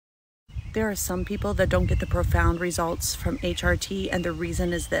There are some people that don't get the profound results from HRT, and the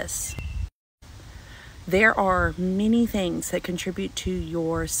reason is this. There are many things that contribute to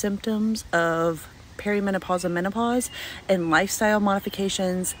your symptoms of perimenopause and menopause, and lifestyle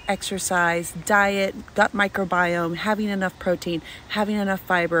modifications, exercise, diet, gut microbiome, having enough protein, having enough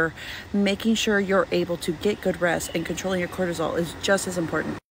fiber, making sure you're able to get good rest, and controlling your cortisol is just as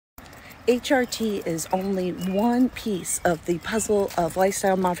important. HRT is only one piece of the puzzle of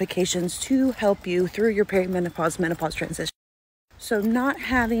lifestyle modifications to help you through your perimenopause menopause transition. So not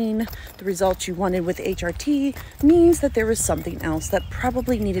having the results you wanted with HRT means that there was something else that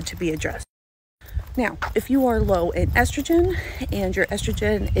probably needed to be addressed. Now, if you are low in estrogen and your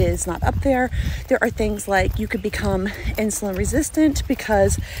estrogen is not up there, there are things like you could become insulin resistant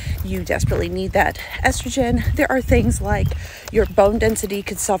because you desperately need that estrogen. There are things like your bone density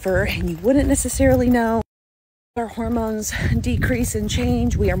could suffer and you wouldn't necessarily know. Our hormones decrease and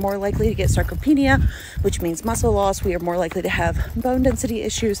change. We are more likely to get sarcopenia, which means muscle loss. We are more likely to have bone density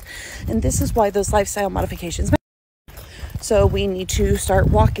issues. And this is why those lifestyle modifications matter. So we need to start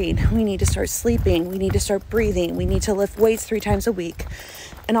walking, we need to start sleeping, we need to start breathing, we need to lift weights 3 times a week.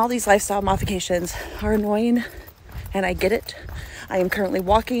 And all these lifestyle modifications are annoying, and I get it. I am currently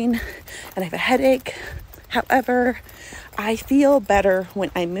walking and I have a headache. However, I feel better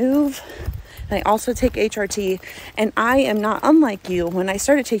when I move. And I also take HRT, and I am not unlike you. When I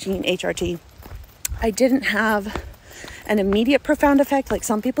started taking HRT, I didn't have an immediate profound effect like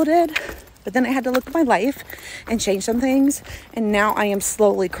some people did. But then I had to look at my life and change some things. And now I am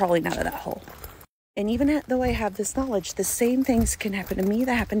slowly crawling out of that hole. And even though I have this knowledge, the same things can happen to me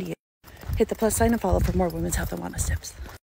that happen to you. Hit the plus sign and follow for more women's health and wellness tips.